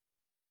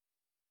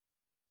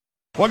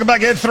Welcome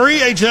back at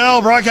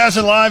 3HL,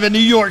 broadcasting live in New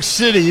York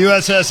City,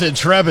 USS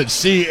Intrepid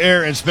Sea,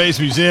 Air, and Space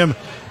Museum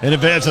in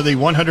advance of the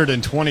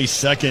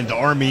 122nd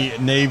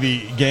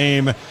Army-Navy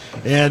game.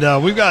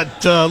 And we've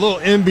got a little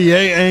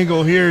NBA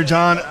angle here.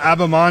 John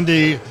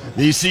Abbamondi,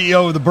 the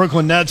CEO of the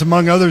Brooklyn Nets,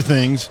 among other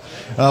things,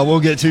 we'll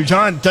get to.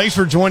 John, thanks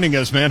for joining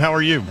us, man. How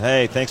are you?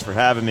 Hey, thanks for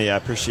having me. I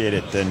appreciate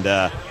it. And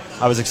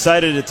I was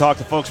excited to talk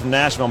to folks from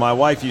Nashville. My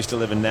wife used to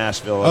live in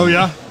Nashville. Oh,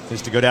 yeah?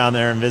 Used to go down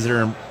there and visit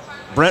her in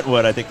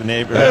Brentwood, I think the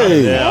neighborhood.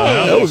 Hey,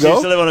 yeah. there we She go.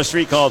 used to live on a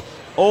street called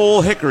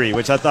Old Hickory,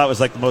 which I thought was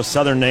like the most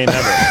southern name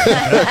ever.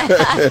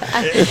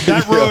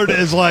 That road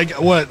is like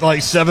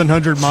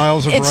 700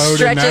 miles of It road?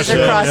 stretches in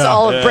Nashville? across Yeah.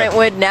 all of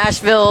Brentwood,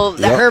 Nashville,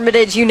 the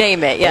Hermitage, you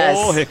name it. Yes.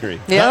 Old Hickory.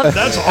 Yep.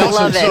 That's I awesome.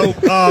 love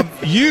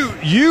it.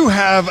 So you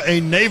have a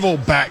naval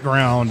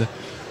background.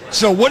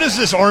 So what does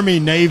this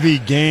Army-Navy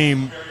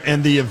game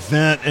and the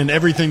event and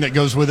everything that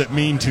goes with it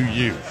mean to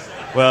you?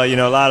 Well,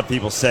 a lot of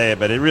people say it,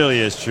 but it really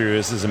is true.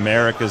 This is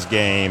America's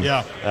game.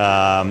 Yeah.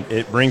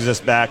 It brings us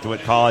back to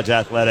what college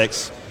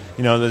athletics,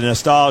 the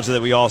nostalgia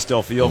that we all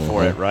still feel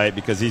for it, right?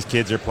 Because these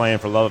kids are playing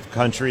for love of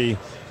country,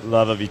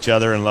 love of each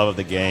other, and love of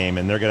the game,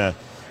 and they're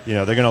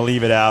gonna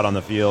leave it out on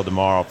the field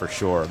tomorrow for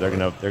sure. They're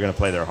gonna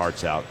play their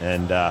hearts out,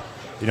 and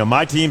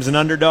my team's an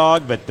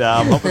underdog, but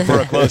I'm hoping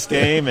for a close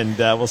game, and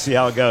we'll see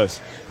how it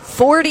goes.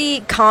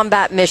 40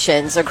 combat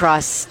missions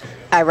across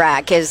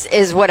Iraq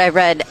is what I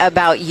read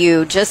about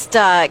you. Just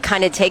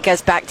kind of take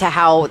us back to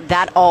how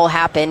that all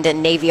happened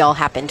and Navy all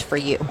happened for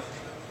you.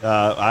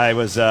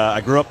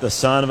 I grew up the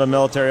son of a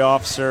military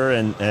officer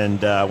and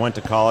went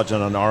to college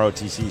on an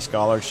ROTC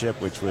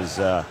scholarship,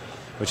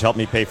 which helped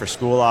me pay for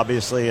school,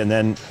 obviously, and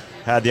then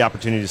had the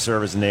opportunity to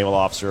serve as a naval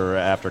officer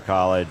after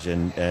college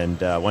and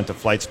went to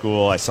flight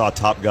school. I saw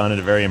Top Gun at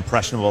a very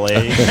impressionable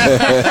age.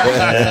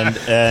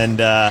 and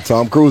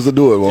Tom Cruise will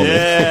do it, won't he?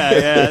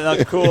 Yeah, that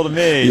looked cool to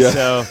me. Yeah.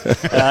 So,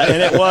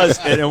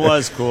 and it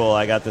was cool.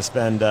 I got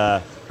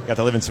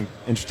to live in some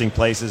interesting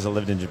places. I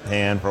lived in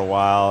Japan for a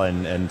while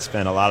and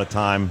spent a lot of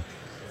time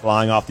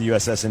flying off the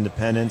USS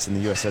Independence and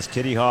the USS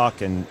Kitty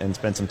Hawk and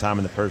spent some time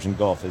in the Persian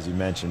Gulf, as you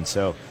mentioned.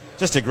 So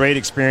just a great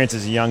experience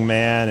as a young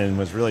man and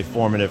was really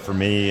formative for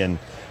me and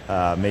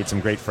made some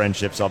great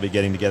friendships. I'll be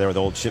getting together with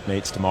old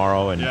shipmates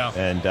tomorrow and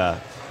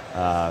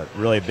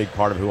really a big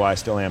part of who I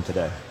still am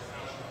today.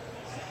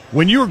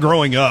 When you were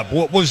growing up,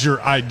 what was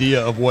your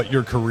idea of what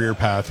your career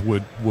path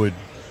would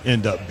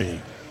end up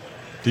being?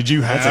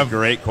 That's a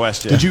great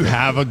question. Did you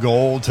have a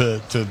goal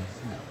to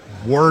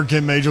work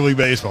in Major League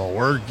Baseball,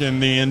 work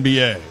in the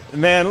NBA?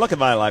 Man, look at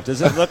my life.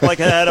 Does it look like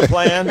I had a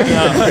plan?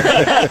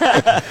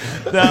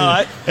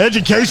 No.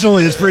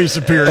 Educationally, it's pretty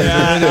superior.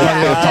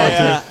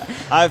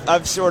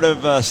 I've sort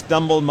of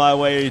stumbled my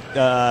way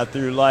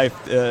through life,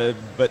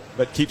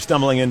 but keep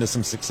stumbling into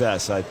some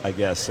success, I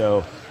guess.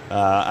 So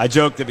I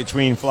joke that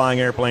between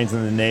flying airplanes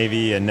in the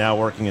Navy and now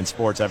working in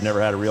sports, I've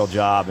never had a real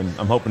job, and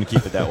I'm hoping to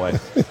keep it that way.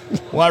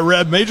 Well, I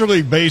read Major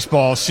League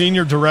Baseball,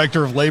 Senior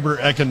Director of Labor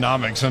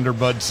Economics under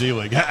Bud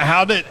Selig.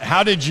 How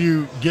did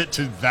you get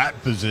to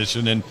that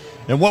position, and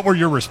what were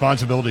your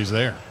responsibilities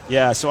there?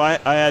 Yeah, so I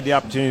had the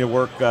opportunity to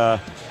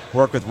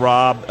work with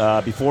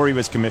Rob before he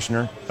was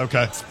commissioner.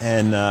 Okay.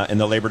 And in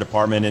the labor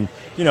department, and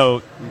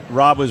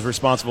Rob was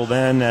responsible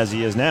then, as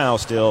he is now,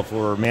 still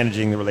for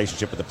managing the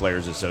relationship with the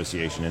Players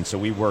Association, and so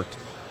we worked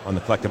on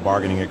the collective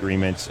bargaining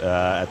agreements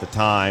at the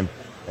time.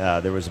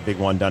 There was a big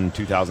one done in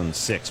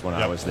 2006 when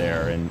I was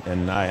there,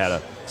 and I had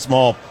a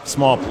small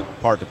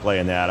part to play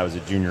in that. I was a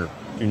junior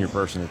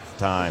person at the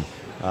time,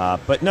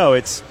 but no,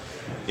 it's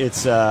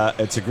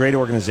a great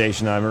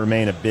organization. I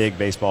remain a big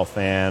baseball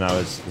fan. I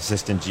was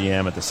assistant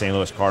GM at the St.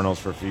 Louis Cardinals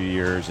for a few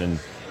years, and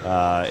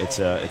it's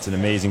an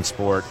amazing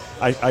sport.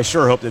 I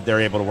sure hope that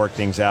they're able to work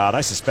things out.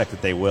 I suspect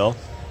that they will.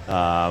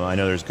 I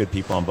know there's good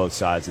people on both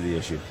sides of the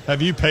issue.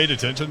 Have you paid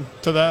attention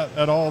to that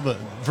at all?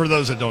 For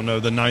those that don't know,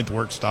 the 9th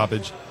work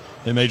stoppage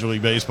in Major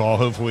League Baseball.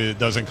 Hopefully it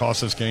doesn't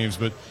cost us games,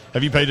 but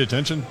have you paid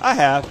attention? I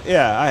have.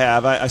 Yeah, I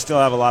have. I still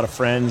have a lot of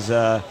friends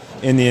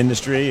in the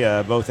industry,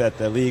 both at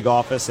the league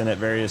office and at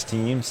various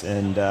teams.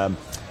 And,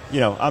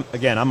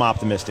 I'm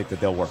optimistic that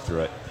they'll work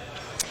through it.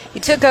 You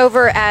took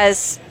over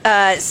as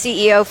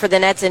CEO for the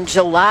Nets in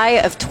July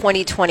of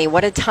 2020.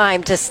 What a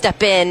time to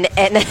step in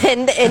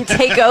and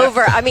take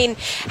over. I mean,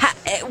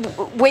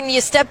 when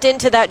you stepped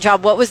into that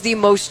job, what was the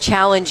most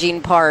challenging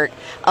part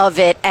of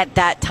it at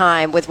that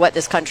time with what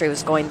this country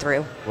was going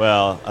through?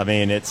 Well, I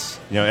mean, it's,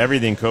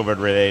 everything COVID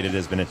related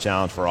has been a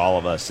challenge for all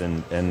of us,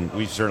 and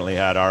we've certainly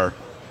had our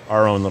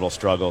own little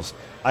struggles.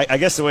 I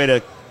guess the way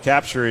to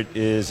capture it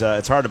is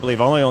it's hard to believe.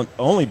 I've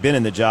only been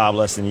in the job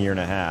less than a year and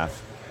a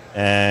half,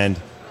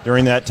 and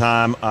during that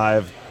time,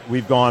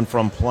 we've gone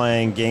from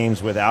playing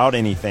games without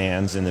any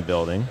fans in the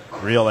building,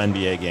 real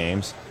NBA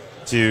games,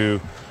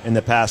 to in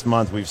the past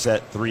month we've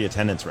set 3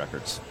 attendance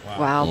records.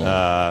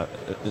 Wow.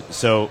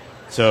 So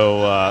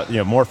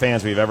more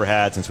fans we've ever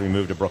had since we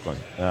moved to Brooklyn.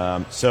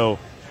 So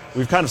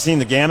we've kind of seen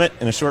the gamut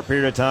in a short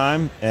period of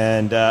time,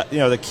 and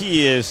the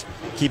key is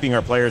keeping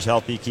our players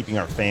healthy, keeping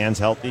our fans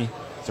healthy.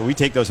 So we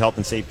take those health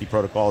and safety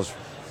protocols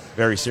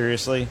very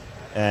seriously.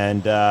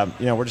 And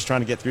we're just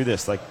trying to get through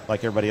this like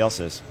everybody else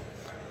is.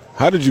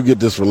 How did you get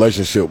this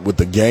relationship with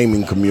the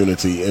gaming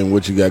community and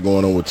what you got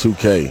going on with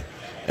 2K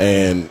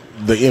and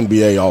the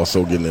NBA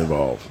also getting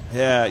involved?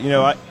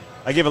 Yeah,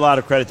 I give a lot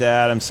of credit to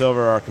Adam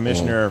Silver, our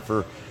commissioner,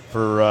 for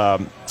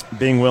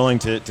being willing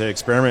to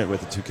experiment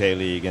with the 2K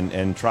League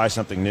and try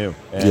something new.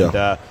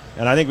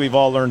 And I think we've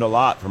all learned a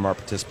lot from our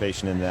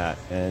participation in that.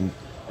 And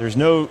there's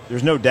no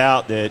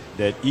doubt that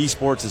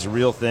esports is a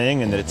real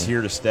thing and that it's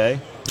here to stay.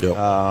 Yep.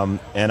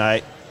 And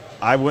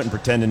I wouldn't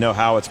pretend to know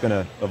how it's going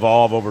to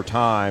evolve over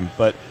time,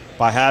 but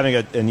by having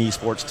an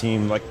esports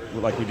team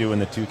like we do in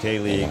the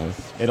 2K League,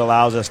 it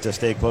allows us to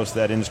stay close to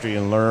that industry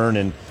and learn.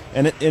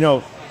 And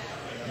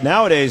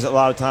nowadays, a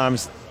lot of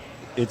times,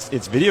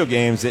 it's video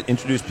games that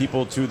introduce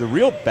people to the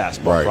real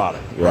basketball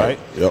product, right?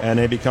 Yep. And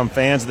they become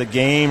fans of the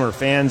game or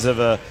fans of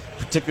a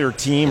particular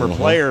team or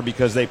player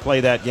because they play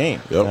that game.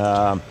 Yep.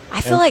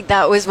 I feel like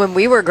that was when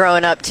we were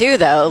growing up too,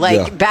 though.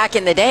 Like back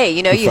in the day,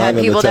 you had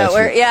people that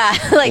were,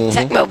 like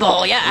Tecmo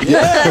Bowl, yeah.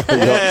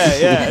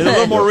 It's a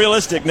little more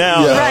realistic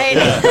now. Right.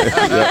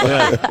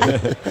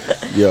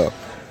 Yeah.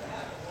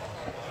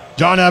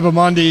 John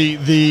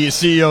Abbamondi, the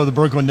CEO of the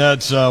Brooklyn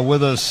Nets,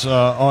 with us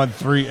on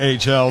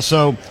 3HL.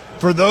 So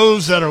for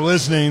those that are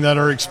listening that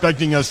are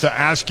expecting us to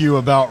ask you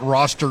about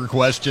roster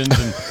questions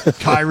and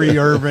Kyrie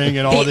Irving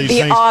and all these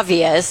things. The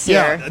obvious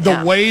here.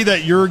 The way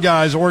that your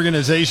guys'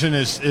 organization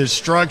is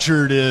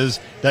structured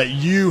is that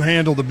you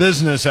handle the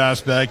business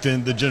aspect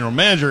and the general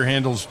manager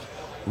handles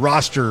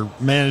roster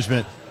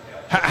management.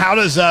 How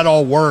does that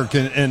all work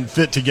and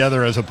fit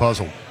together as a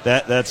puzzle?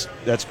 That's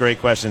a great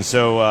question.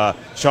 So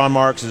Sean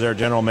Marks is our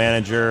general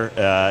manager.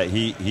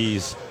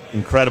 He's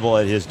incredible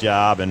at his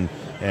job, and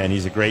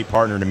he's a great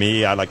partner to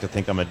me. I like to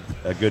think I'm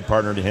a good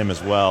partner to him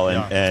as well.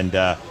 And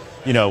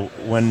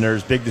when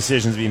there's big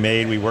decisions to be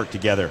made, we work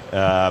together.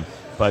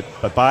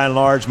 But by and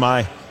large,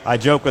 I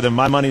joke with him.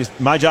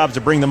 My job is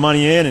to bring the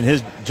money in, and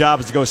his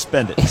job is to go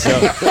spend it. So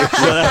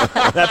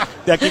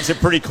that keeps it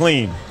pretty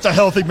clean. It's a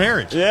healthy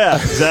marriage. Yeah,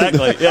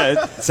 exactly.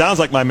 Yeah, it sounds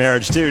like my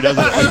marriage too,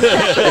 doesn't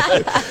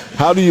it?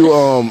 How do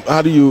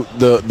you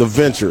the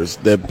ventures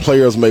that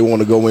players may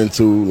want to go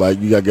into?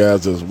 Like, you got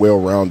guys that's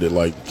well-rounded,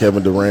 like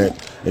Kevin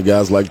Durant and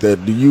guys like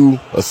that. Do you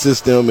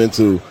assist them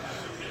into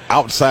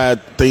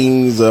outside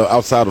things,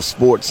 outside of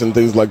sports and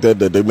things like that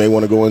they may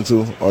want to go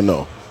into, or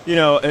no?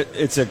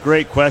 It's a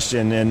great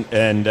question,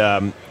 and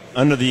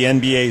under the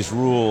NBA's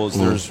rules,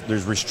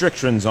 there's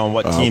restrictions on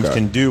what teams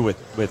can do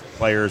with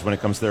players when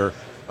it comes to their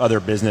other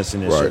business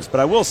initiatives. Right.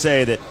 But I will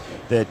say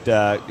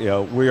that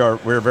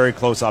we're very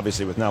close,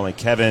 obviously, with not only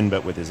Kevin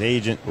but with his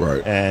agent,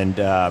 and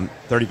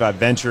 35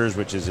 Ventures,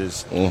 which is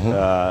his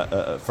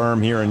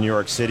firm here in New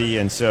York City,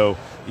 and so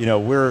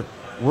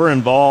we're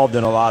involved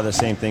in a lot of the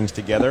same things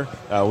together,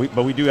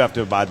 but we do have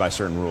to abide by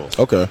certain rules.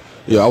 Okay.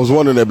 Yeah, I was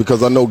wondering that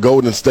because I know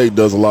Golden State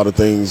does a lot of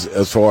things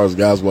as far as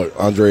guys like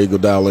Andre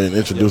Iguodala and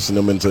introducing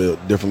them into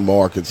different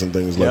markets and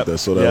things like that.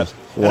 So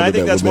and I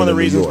think that's one of the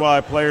reasons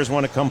why players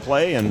want to come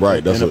play in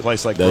a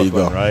place like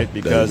Brooklyn, right?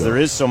 Because there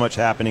is so much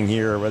happening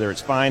here, whether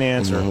it's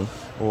finance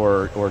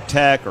or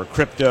tech or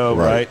crypto,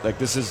 right? Like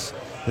this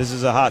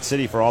is a hot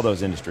city for all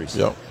those industries.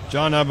 Yep.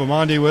 John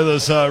Abbamondi with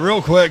us.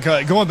 Real quick,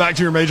 going back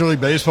to your Major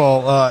League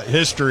Baseball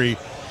history,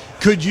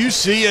 could you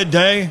see a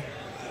day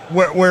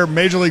where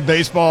Major League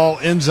Baseball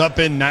ends up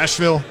in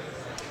Nashville?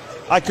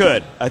 I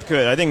could. I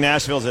think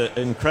Nashville's an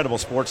incredible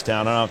sports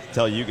town. I don't have to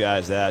tell you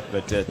guys that,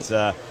 but it's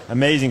an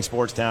amazing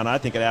sports town. I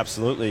think it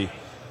absolutely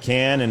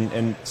can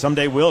and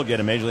someday will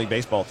get a Major League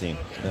Baseball team.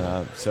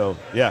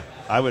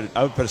 I would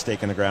put a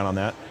stake in the ground on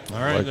that. All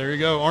right, there you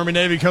go.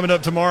 Army-Navy coming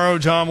up tomorrow.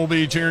 John will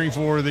be cheering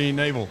for the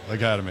Naval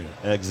Academy.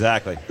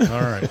 Exactly.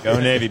 All right. Go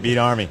Navy, beat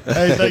Army.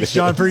 Hey, thanks,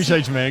 John.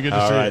 Appreciate you, man. Good to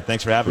see you. All right,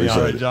 thanks for having me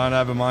on. John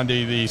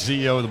Abbamondi, the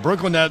CEO of the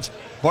Brooklyn Nets,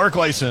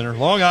 Barclays Center,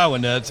 Long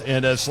Island Nets,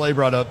 and as Slay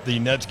brought up, the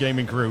Nets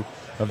gaming crew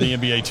of the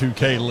NBA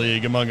 2K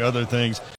League, among other things.